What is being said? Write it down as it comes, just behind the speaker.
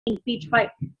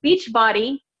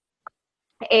Beachbody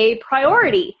a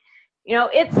priority. You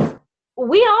know,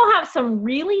 we all have some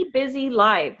really busy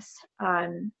lives,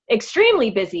 extremely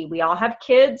busy. We all have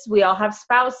kids, we all have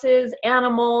spouses,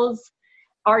 animals,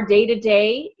 our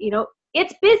day-to-day, you know,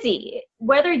 it's busy.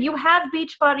 Whether you have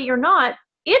Beachbody or not,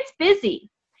 it's busy.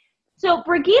 So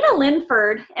Brigida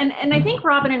Linford, and I think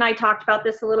Robin and I talked about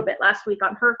this a little bit last week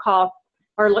on her call,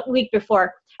 or week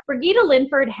before. Brigida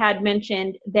Linford had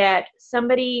mentioned that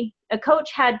a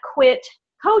coach had quit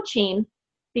coaching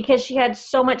because she had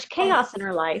so much chaos in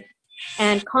her life,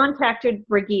 and contacted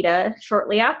Brigida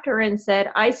shortly after and said,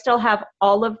 I still have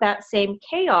all of that same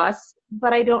chaos,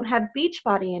 but I don't have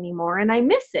Beachbody anymore and I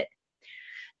miss it.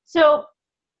 So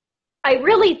that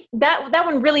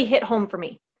one really hit home for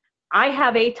me. I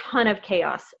have a ton of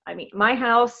chaos. I mean, my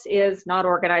house is not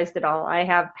organized at all. I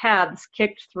have paths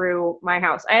kicked through my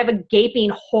house. I have a gaping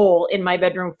hole in my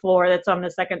bedroom floor that's on the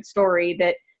second story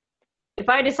that if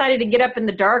I decided to get up in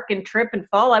the dark and trip and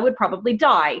fall, I would probably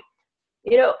die.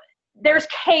 You know, there's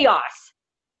chaos.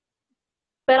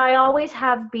 But I always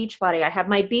have Beachbody. I have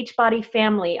my Beachbody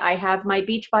family. I have my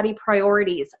Beachbody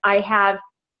priorities. I have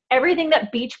everything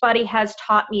that Beachbody has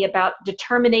taught me about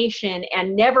determination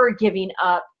and never giving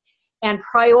up and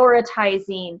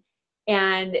prioritizing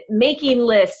and making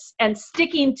lists and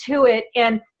sticking to it.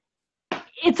 And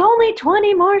it's only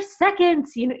 20 more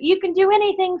seconds. You know, you can do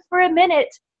anything for a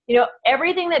minute. You know,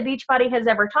 everything that Beachbody has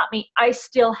ever taught me, I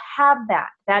still have that.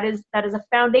 That is a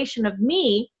foundation of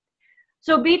me.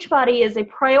 So Beachbody is a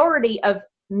priority of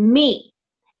me.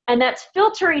 And that's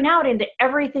filtering out into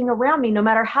everything around me. No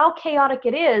matter how chaotic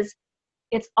it is,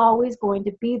 it's always going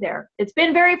to be there. It's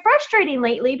been very frustrating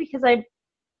lately because I'm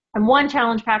one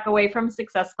challenge pack away from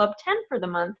Success Club 10 for the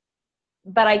month,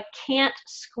 but I can't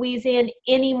squeeze in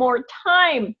any more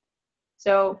time.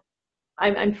 So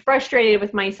I'm frustrated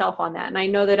with myself on that. And I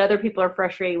know that other people are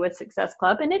frustrated with Success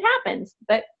Club, and it happens.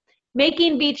 But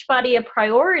making Beachbody a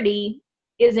priority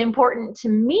is important to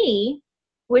me,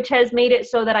 which has made it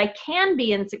so that I can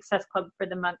be in Success Club for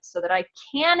the month, so that I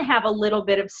can have a little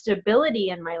bit of stability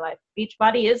in my life.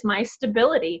 Beachbody is my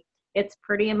stability. It's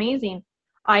pretty amazing.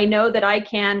 I know that I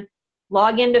can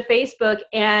log into Facebook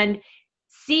and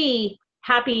see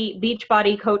happy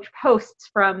Beachbody coach posts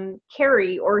from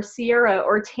Carrie or Sierra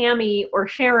or Tammy or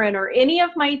Sharon or any of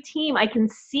my team. I can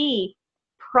see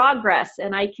progress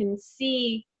and I can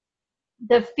see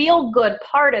the feel-good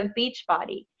part of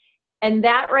Beachbody. And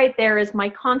that right there is my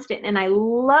constant, and I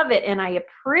love it and I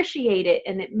appreciate it,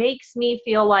 and it makes me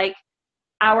feel like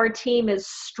our team is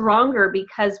stronger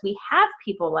because we have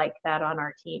people like that on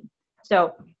our team.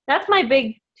 So that's my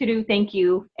big to-do. Thank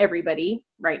you, everybody,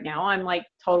 right now. I'm like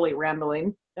totally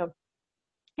rambling. So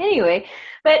anyway,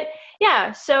 but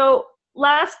yeah, so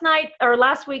last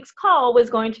week's call was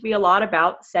going to be a lot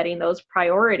about setting those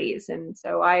priorities. And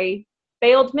so I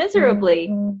failed miserably.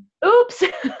 Mm-hmm. Oops.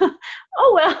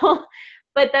 Oh, well,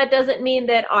 but that doesn't mean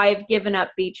that I've given up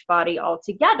Beachbody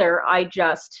altogether. I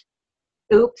just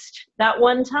oopsed that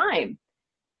one time.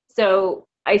 So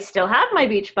I still have my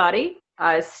Beachbody.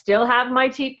 I still have my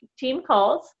team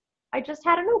calls. I just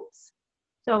had an oops.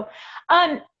 So,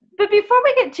 but before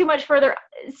we get too much further,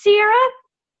 Sierra,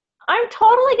 I'm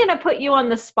totally going to put you on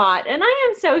the spot, and I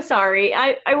am so sorry.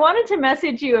 I wanted to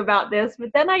message you about this, but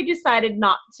then I decided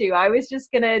not to. I was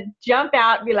just going to jump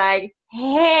out and be like,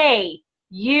 hey,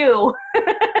 you,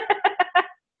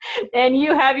 and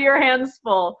you have your hands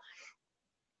full.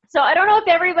 So I don't know if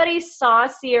everybody saw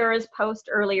Sierra's post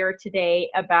earlier today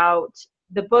about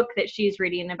the book that she's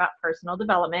reading about personal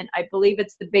development. I believe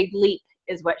it's The Big Leap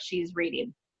is what she's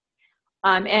reading.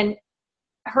 And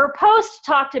her post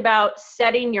talked about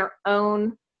setting your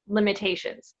own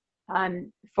limitations.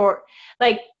 For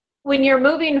like when you're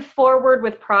moving forward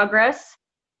with progress,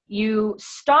 you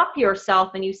stop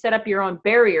yourself and you set up your own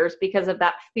barriers because of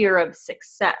that fear of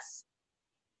success.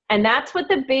 And that's what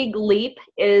The Big Leap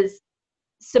is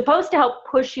supposed to help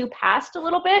push you past a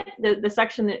little bit, the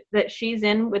section that she's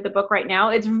in with the book right now.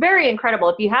 It's very incredible.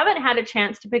 If you haven't had a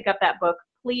chance to pick up that book,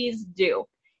 please do.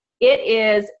 It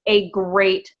is a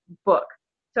great book.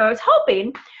 So I was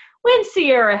hoping when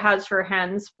Sierra has her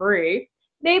hands free,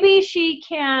 maybe she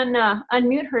can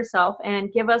unmute herself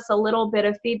and give us a little bit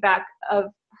of feedback of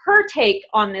her take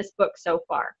on this book so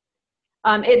far.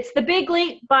 It's The Big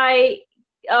Leap by,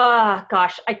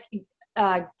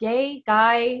 gay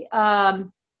guy.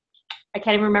 I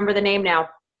can't even remember the name now.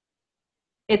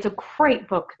 It's a great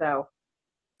book, though.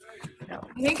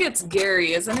 I think it's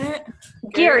Gary, isn't it?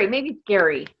 Gary, maybe it's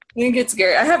Gary. I think it's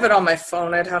Gary. I have it on my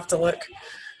phone. I'd have to look.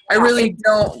 I really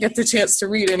don't get the chance to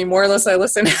read anymore unless I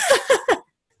listen.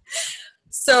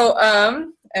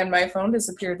 So, and my phone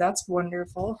disappeared. That's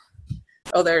wonderful.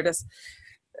 Oh, there it is.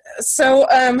 So,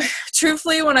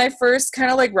 truthfully, when I first, kind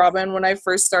of like Robin, when I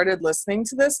first started listening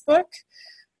to this book,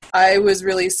 I was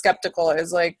really skeptical. I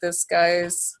was like, this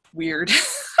guy's weird.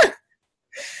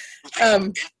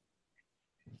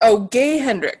 Gay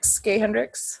Hendricks. Gay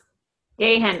Hendricks?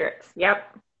 Gay Hendricks.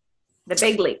 Yep. The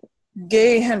big leap.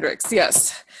 Gay Hendricks,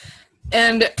 yes.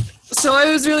 And so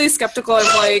I was really skeptical.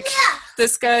 I'm like,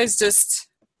 this guy's just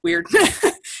weird.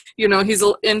 You know, he's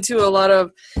into a lot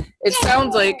of, it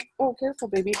sounds like, oh, careful,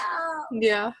 baby.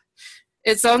 Yeah.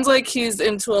 It sounds like he's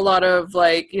into a lot of,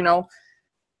 like, you know,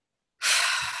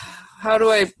 how do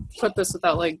I put this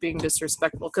without, like, being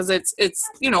disrespectful? Because it's,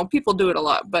 you know, people do it a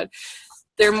lot, but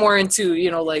they're more into, you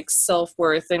know, like,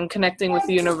 self-worth and connecting with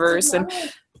the universe. And,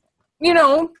 you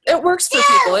know, it works for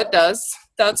people. It does.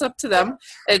 That's up to them.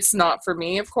 It's not for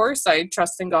me, of course. I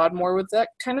trust in God more with that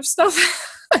kind of stuff.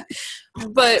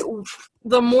 But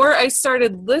the more I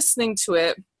started listening to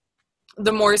it,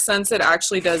 the more sense it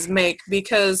actually does make,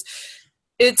 because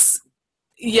it's,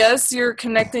 yes, you're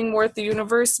connecting more with the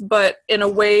universe, but in a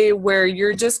way where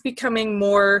you're just becoming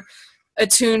more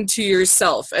attuned to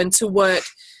yourself and to what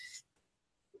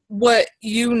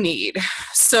you need.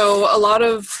 So a lot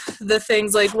of the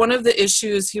things, like one of the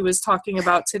issues he was talking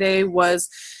about today was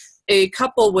a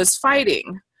couple was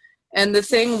fighting. And the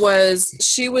thing was,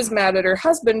 she was mad at her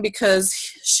husband because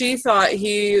she thought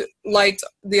he liked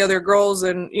the other girls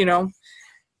and, you know,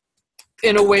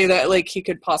 in a way that, like, he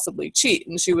could possibly cheat.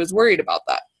 And she was worried about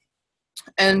that.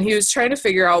 And he was trying to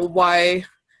figure out why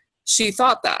she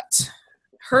thought that.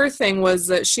 Her thing was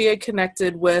that she had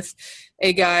connected with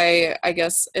a guy, I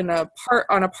guess, on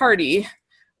a party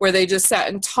where they just sat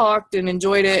and talked and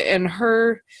enjoyed it. And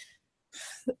her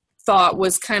thought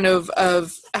was kind of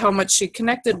how much she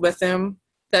connected with him,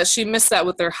 that she missed that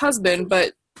with her husband.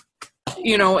 But,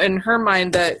 you know, in her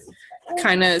mind, that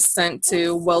kind of sent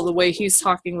to, well, the way he's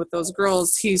talking with those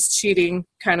girls, he's cheating,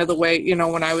 kind of the way, you know,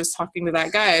 when I was talking to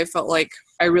that guy, I felt like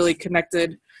I really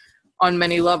connected on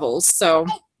many levels. So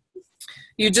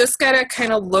you just got to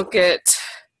kind of look at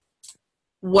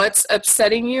what's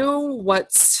upsetting you,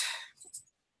 what's,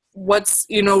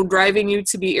 you know, driving you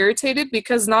to be irritated,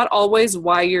 because not always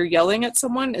why you're yelling at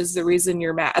someone is the reason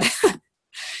you're mad.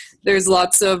 There's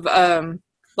lots of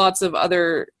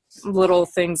other little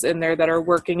things in there that are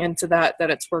working into that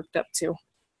it's worked up to.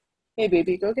 Hey,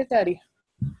 baby, go get daddy.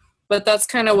 But that's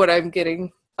kind of what I'm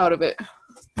getting out of it.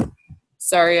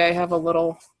 Sorry, I have a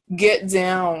little get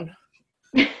down.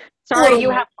 Sorry, you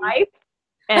have life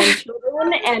and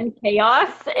children and chaos,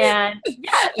 and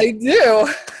yeah. I do.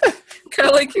 Kind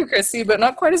of like you, Chrissy, but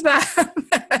not quite as bad.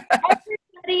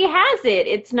 Everybody has it.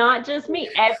 It's not just me.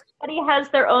 Everybody has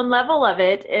their own level of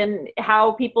it, and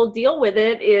how people deal with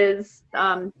it is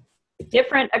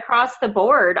different across the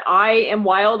board. I am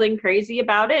wild and crazy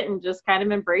about it and just kind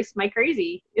of embrace my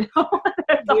crazy. You know?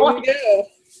 There you go.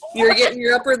 You're getting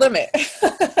your upper limit.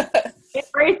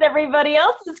 Embrace everybody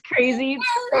else's crazy.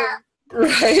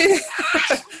 Right.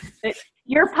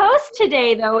 Your post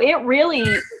today, though, it really,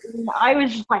 I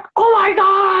was just like, oh my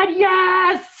God,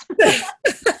 yes!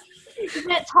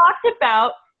 It talked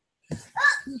about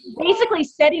basically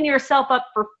setting yourself up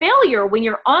for failure when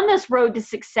you're on this road to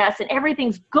success and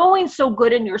everything's going so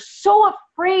good and you're so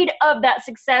afraid of that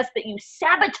success that you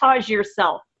sabotage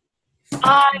yourself.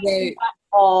 I do that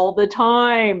all the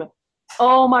time.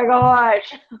 Oh my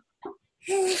gosh.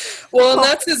 Well, and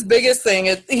that's his biggest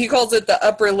thing. He calls it the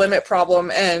upper limit problem,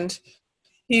 and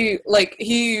he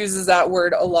uses that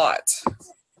word a lot.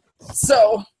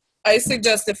 So I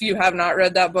suggest, if you have not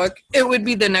read that book, it would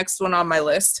be the next one on my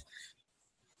list.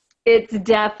 It's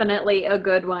definitely a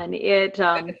good one. It,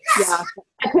 yeah,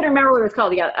 I couldn't remember what it was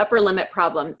called. Yeah, upper limit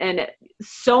problem. And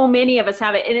so many of us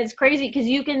have it. And it's crazy because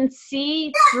you can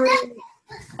see through,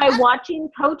 by watching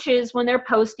coaches when they're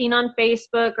posting on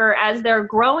Facebook or as they're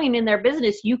growing in their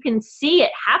business, you can see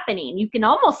it happening. You can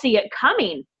almost see it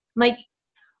coming. Like,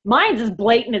 mine's as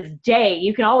blatant as day.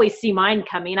 You can always see mine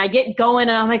coming. I get going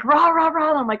and I'm like, rah, rah,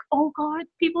 rah. I'm like, oh God,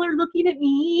 people are looking at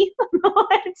me.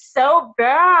 It's so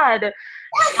bad.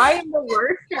 I am the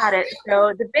worst at it.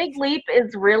 So the big leap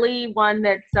is really one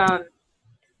that's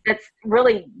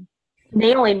really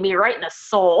nailing me right in the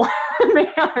soul. Man,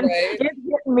 right. It's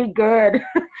getting me good.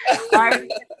 I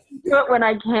do it when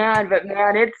I can, but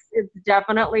man, it's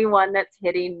definitely one that's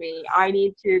hitting me. I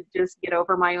need to just get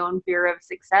over my own fear of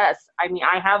success. I mean,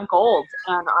 I have goals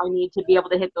and I need to be able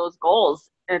to hit those goals.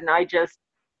 And I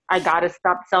got to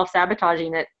stop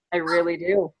self-sabotaging it. I really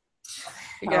do.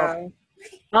 Yeah.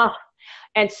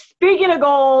 And speaking of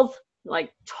goals,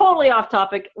 like totally off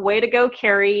topic. Way to go,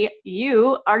 Carrie.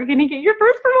 You are going to get your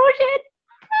first promotion.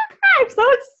 I'm so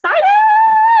excited.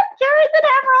 Carrie's an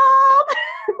emerald.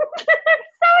 I'm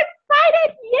so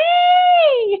excited.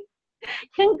 Yay.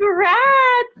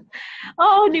 Congrats.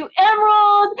 Oh, new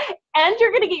emerald. And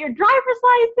you're going to get your driver's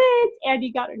license. And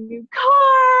you got a new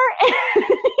car.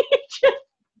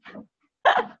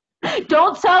 And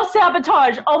don't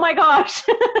self-sabotage. Oh my gosh.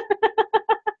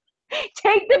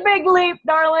 Take the big leap,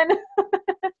 darling.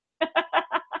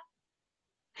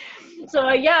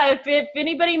 So yeah, if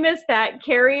anybody missed that,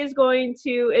 Carrie is going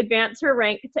to advance her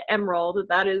rank to Emerald.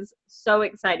 That is so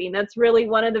exciting. That's really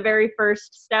one of the very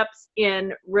first steps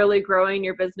in really growing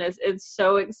your business. It's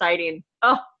so exciting.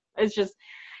 Oh, it's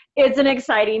an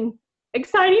exciting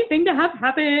thing to have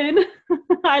happen.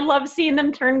 I love seeing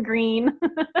them turn green.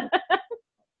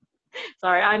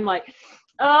 Sorry, I'm like,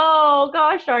 oh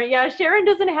gosh darn it. Yeah, Sharon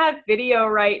doesn't have video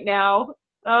right now.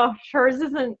 Oh, hers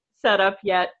isn't set up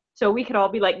yet. So we could all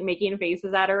be like making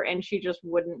faces at her and she just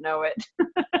wouldn't know it.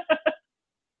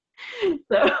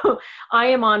 So I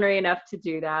am honored enough to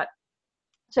do that.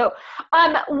 So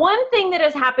one thing that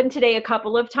has happened today a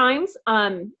couple of times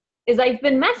is I've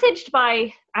been messaged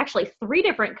by actually 3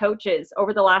 different coaches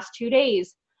over the last 2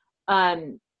 days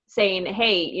saying,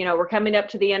 hey, we're coming up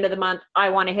to the end of the month. I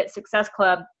want to hit Success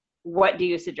Club. What do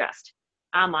you suggest?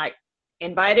 I'm like,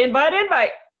 invite.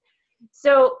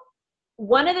 So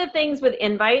one of the things with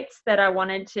invites that I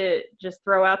wanted to just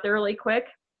throw out there really quick,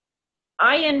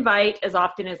 I invite as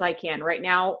often as I can. Right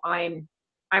now, I'm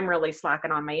really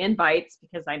slacking on my invites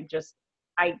because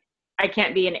I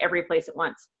can't be in every place at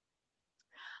once.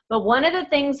 But one of the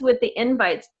things with the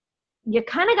invites, you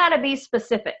kind of got to be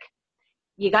specific.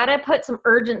 You got to put some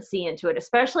urgency into it,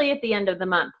 especially at the end of the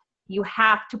month. You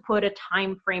have to put a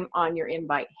time frame on your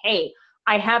invite. Hey,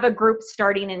 I have a group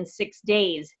starting in 6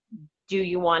 days. Do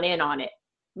you want in on it?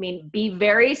 I mean, be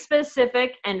very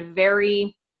specific and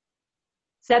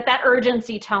set that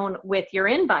urgency tone with your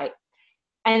invite.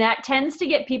 And that tends to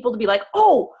get people to be like,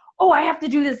 oh, I have to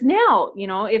do this now.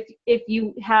 If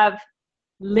you have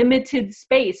limited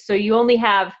space, so you only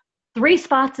have 3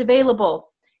 spots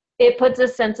available, it puts a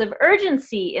sense of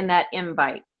urgency in that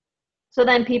invite. So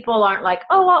then people aren't like,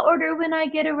 oh, I'll order when I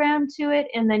get around to it.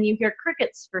 And then you hear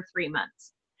crickets for 3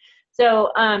 months.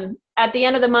 So at the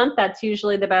end of the month, that's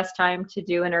usually the best time to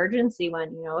do an urgency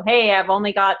one. Hey, I've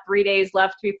only got 3 days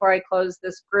left before I close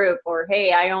this group. Or,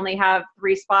 hey, I only have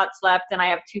 3 spots left and I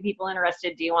have 2 people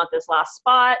interested. Do you want this last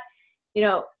spot?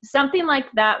 Something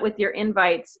like that with your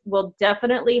invites will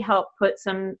definitely help put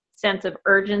some sense of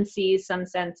urgency, some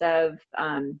sense of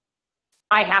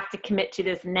I have to commit to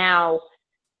this now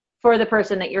for the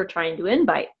person that you're trying to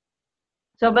invite.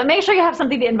 So, but make sure you have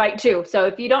something to invite too. So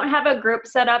if you don't have a group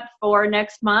set up for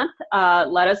next month,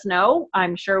 let us know.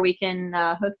 I'm sure we can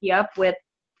hook you up with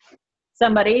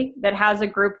somebody that has a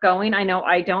group going. I know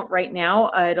I don't right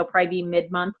now. It'll probably be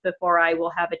mid-month before I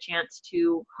will have a chance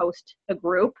to host a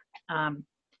group.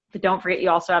 But don't forget,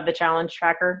 you also have the challenge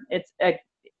tracker. It's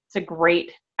a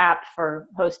great app for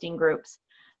hosting groups.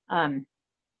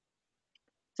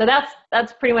 So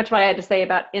that's pretty much what I had to say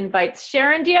about invites.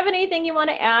 Sharon, do you have anything you want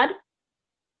to add?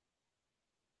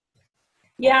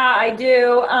 Yeah, I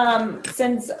do.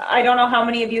 Since I don't know how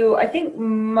many of you, I think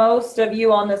most of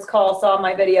you on this call saw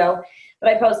my video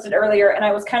that I posted earlier, and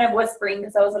I was kind of whispering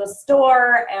because I was at a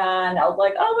store and I was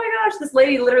like, oh my gosh, this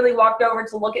lady literally walked over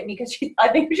to look at me because I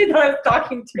think she thought I was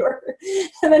talking to her.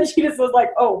 And then she just was like,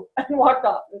 oh, and walked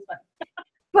off. It was funny.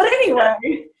 But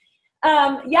anyway,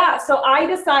 yeah, so I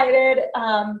decided,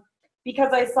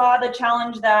 because I saw the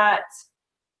challenge that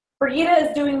Brigitte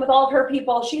is doing with all of her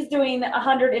people. She's doing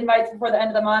 100 invites before the end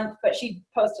of the month, but she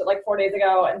posted like 4 days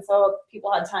ago, and so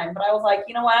people had time. But I was like,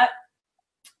 you know what?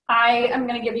 I am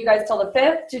going to give you guys till the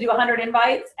 5th to do 100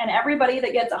 invites, and everybody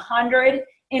that gets 100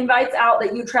 invites out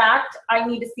that you tracked, I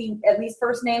need to see at least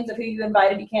first names of who you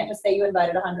invited. You can't just say you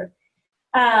invited 100.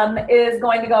 Is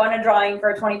going to go in a drawing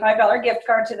for a $25 gift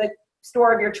card to the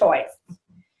store of your choice.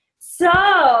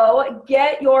 So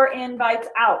get your invites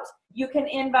out. You can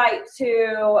invite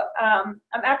to, I'm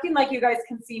acting like you guys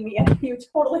can see me and you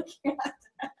totally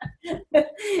can't.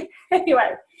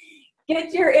 Anyway,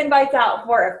 get your invites out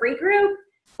for a free group,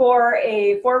 for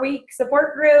a 4-week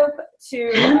support group,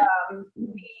 to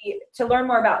learn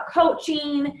more about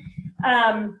coaching,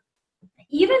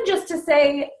 even just to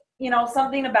say,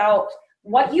 something about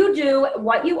what you do,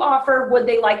 what you offer, would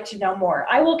they like to know more?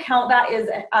 I will count that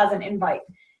as an invite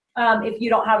if you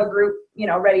don't have a group,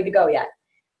 ready to go yet.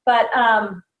 But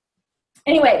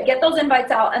Anyway, get those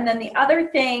invites out. And then the other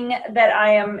thing that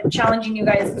I am challenging you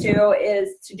guys to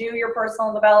is to do your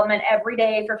personal development every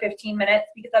day for 15 minutes,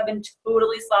 because I've been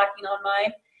totally slacking on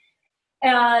mine.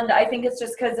 And I think it's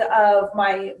just because of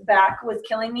my back was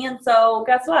killing me. And so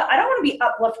guess what? I don't want to be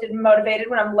uplifted and motivated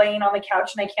when I'm laying on the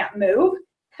couch and I can't move.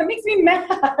 That makes me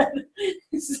mad.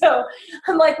 So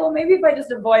I'm like, well, maybe if I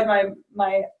just avoid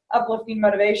my uplifting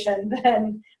motivation,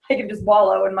 then I can just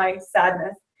wallow in my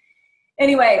sadness.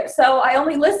 Anyway, so I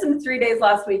only listened 3 days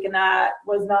last week, and that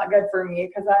was not good for me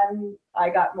because I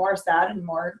got more sad and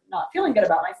more not feeling good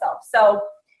about myself. So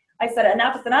I said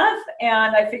enough is enough,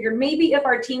 and I figured maybe if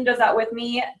our team does that with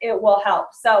me, it will help.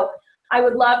 So I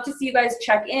would love to see you guys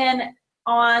check in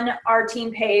on our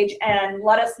team page and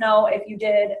let us know if you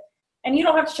did. And you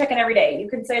don't have to check in every day. You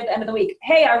can say at the end of the week,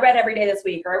 hey, I read every day this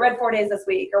week, or I read 4 days this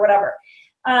week, or whatever.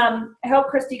 I hope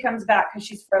Christy comes back because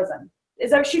she's frozen.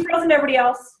 Is she frozen to everybody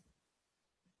else?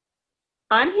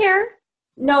 I'm here.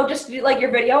 No, just like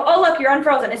your video. Oh, look, you're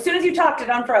unfrozen. As soon as you talked, it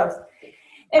unfroze.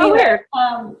 Anyway, weird.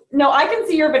 No, I can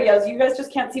see your videos. You guys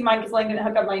just can't see mine because I didn't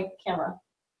hook up my camera.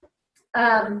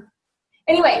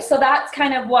 Anyway, so that's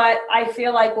kind of what I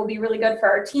feel like will be really good for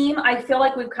our team. I feel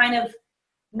like we've kind of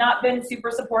not been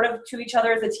super supportive to each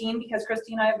other as a team because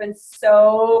Christy and I have been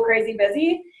so crazy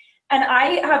busy. And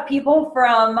I have people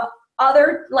from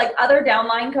other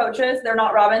downline coaches, they're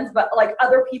not Robin's, but like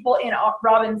other people in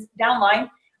Robin's downline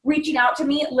reaching out to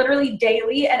me literally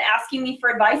daily and asking me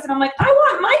for advice. And I'm like, I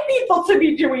want my people to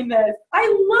be doing this.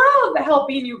 I love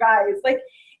helping you guys. Like,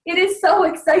 it is so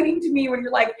exciting to me when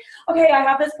you're like, okay, I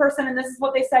have this person and this is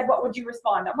what they said. What would you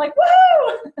respond? I'm like,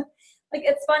 woohoo! Like,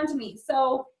 it's fun to me.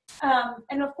 So,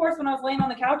 and of course, when I was laying on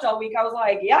the couch all week, I was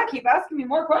like, yeah, keep asking me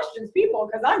more questions, people,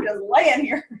 because I'm just laying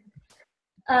here.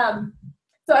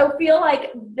 So I feel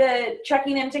like the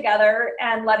checking in together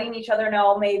and letting each other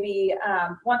know maybe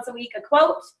once a week a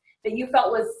quote that you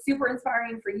felt was super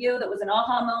inspiring for you, that was an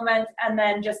aha moment, and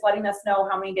then just letting us know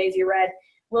how many days you read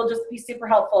will just be super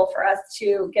helpful for us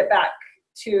to get back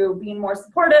to being more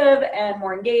supportive and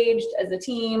more engaged as a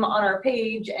team on our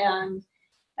page and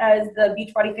as the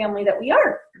Beachbody family that we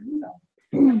are. So,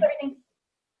 that's everything.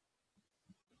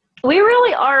 We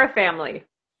really are a family.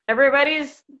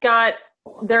 Everybody's got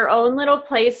their own little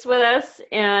place with us,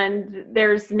 and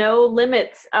there's no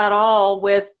limits at all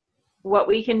with what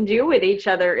we can do with each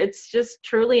other. It's just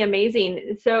truly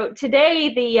amazing. So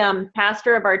today, the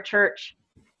pastor of our church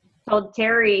told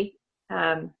Terry,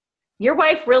 your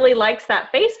wife really likes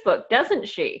that Facebook, doesn't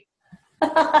she?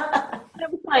 I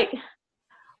was like,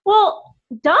 well,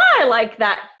 duh, I like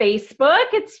that Facebook.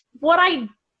 It's what I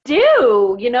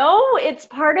do, it's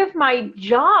part of my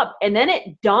job. And then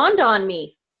it dawned on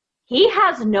me, he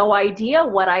has no idea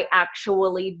what I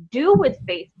actually do with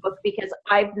Facebook because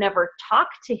I've never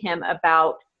talked to him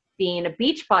about being a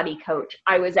Beachbody coach.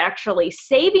 I was actually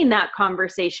saving that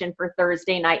conversation for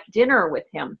Thursday night dinner with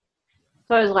him.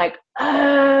 So I was like,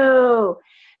 oh,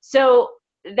 so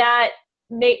that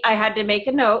I had to make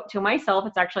a note to myself.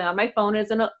 It's actually on my phone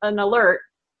as an alert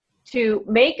to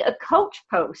make a coach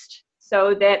post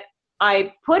so that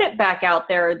I put it back out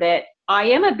there that I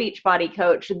am a Beachbody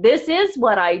coach. This is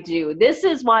what I do. This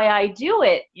is why I do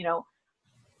it.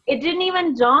 It didn't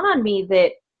even dawn on me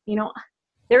that,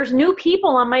 there's new people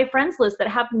on my friends list that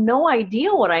have no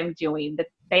idea what I'm doing. That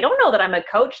they don't know that I'm a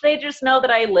coach. They just know that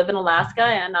I live in Alaska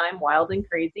and I'm wild and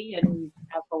crazy and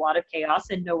have a lot of chaos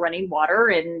and no running water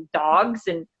and dogs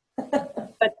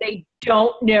but they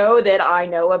don't know that I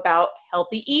know about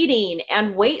healthy eating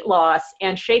and weight loss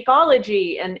and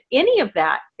Shakeology and any of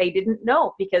that. They didn't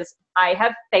know because I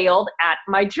have failed at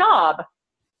my job.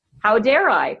 How dare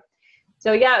I?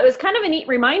 So yeah, it was kind of a neat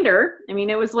reminder. I mean,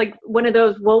 it was like one of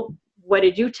those, well, what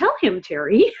did you tell him,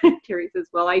 Terry? Terry says,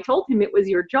 well, I told him it was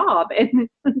your job. And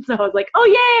so I was like,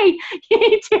 oh,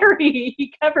 yay, Terry,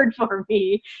 he covered for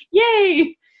me.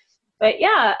 Yay. But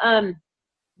yeah,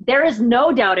 there is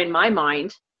no doubt in my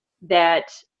mind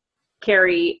that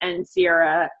Carrie and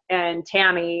Sierra and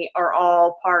Tammy are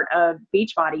all part of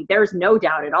Beachbody. There's no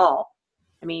doubt at all.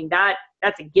 I mean,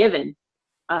 that's a given.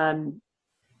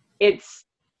 It's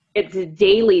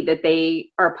daily that they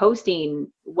are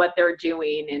posting what they're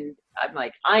doing. And I'm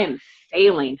like, I am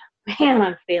failing. Man,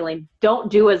 I'm failing. Don't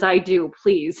do as I do,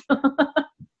 please.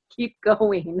 Keep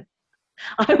going.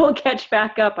 I will catch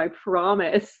back up. I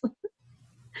promise.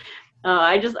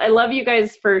 I love you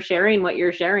guys for sharing what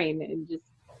you're sharing, and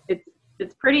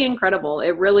it's pretty incredible.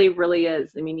 It really, really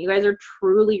is. I mean, you guys are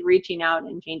truly reaching out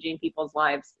and changing people's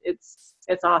lives. It's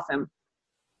awesome.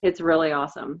 It's really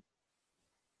awesome.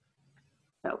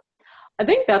 So I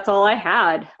think that's all I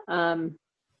had.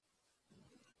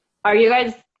 Are you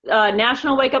guys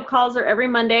national wake up calls are every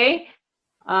Monday,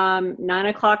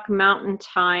 9:00 Mountain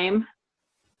Time,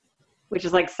 which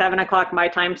is like 7:00 my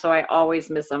time. So I always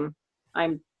miss them.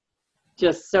 I'm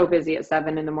just so busy at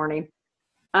 7 in the morning.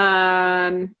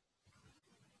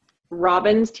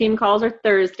 Robin's team calls are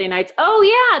Thursday nights. Oh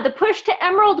yeah, the Push to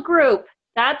Emerald group.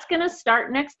 That's gonna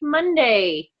start next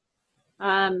Monday.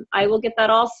 I will get that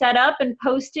all set up and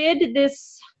posted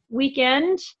this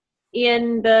weekend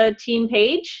in the team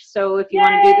page. So if you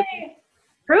want to do the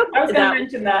group, I was going to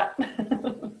mention that.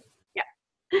 Yeah.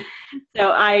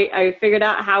 So I figured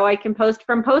out how I can post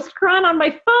from Postcron on my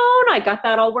phone. I got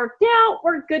that all worked out.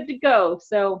 We're good to go.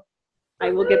 So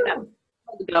I will get that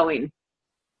going.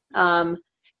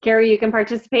 Carrie, you can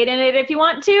participate in it if you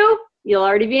want to. You'll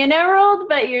already be an Emerald,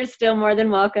 but you're still more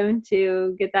than welcome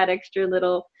to get that extra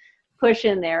little push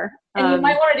in there. And you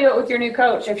might want to do it with your new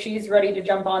coach if she's ready to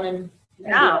jump on and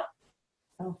yeah,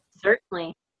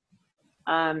 certainly.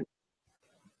 And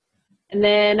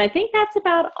then I think that's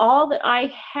about all that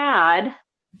I had.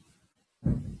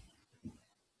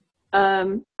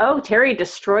 Oh, Terry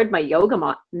destroyed my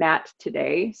yoga mat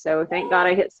today. So thank God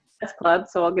I hit Success Club,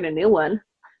 so I'll get a new one.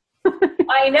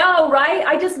 I know, right?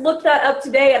 I just looked that up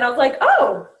today and I was like,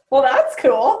 oh, well, that's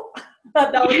cool.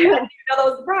 That was good. That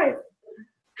was the prize.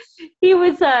 He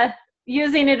was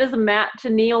using it as a mat to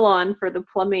kneel on for the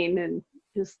plumbing, and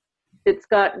just it's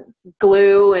got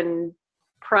glue and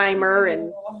primer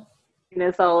and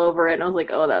it's all over it. And I was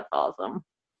like, oh, that's awesome.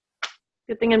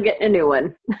 Good thing I'm getting a new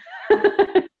one.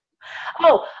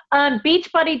 Oh,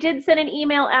 Beachbody did send an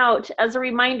email out as a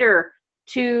reminder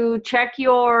to check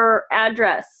your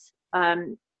address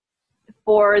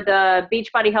for the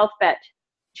Beachbody Health Vet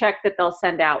check that they'll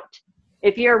send out.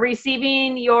 If you're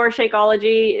receiving your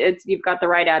Shakeology, you've got the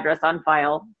right address on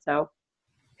file. So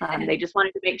they just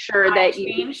wanted to make sure that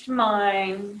you changed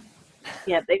mine.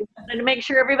 Yeah, they wanted to make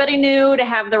sure everybody knew to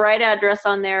have the right address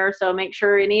on there. So make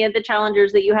sure any of the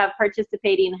challengers that you have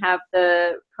participating have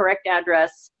the correct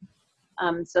address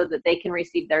so that they can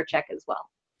receive their check as well.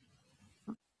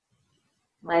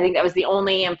 I think that was the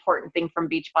only important thing from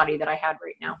Beachbody that I had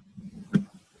right now.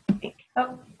 I think.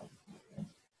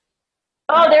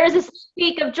 Oh, there is a sneak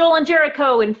peek of Joel and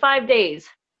Jericho in 5 days.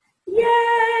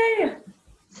 Yay!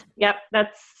 Yep,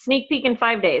 that's sneak peek in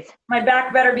 5 days. My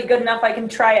back better be good enough I can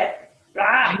try it.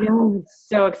 I know. I'm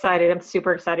so excited. I'm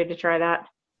super excited to try that.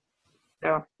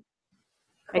 So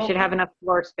I should have enough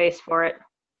floor space for it.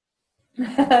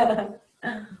 I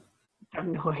have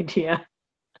no idea.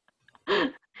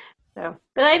 So,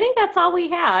 but I think that's all we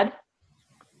had.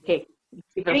 Okay.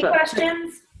 Any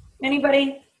questions?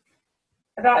 Anybody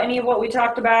about any of what we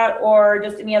talked about, or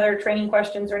just any other training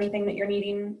questions or anything that you're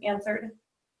needing answered?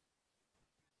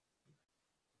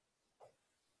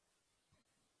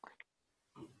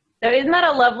 So isn't that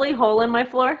a lovely hole in my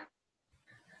floor?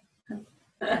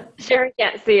 Sherry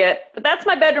can't see it, but that's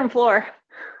my bedroom floor.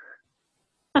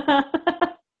 So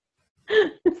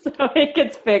it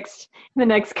gets fixed in the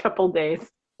next couple days.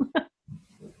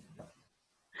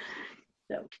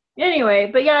 So anyway,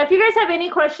 but yeah, if you guys have any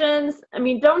questions, I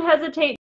mean, don't hesitate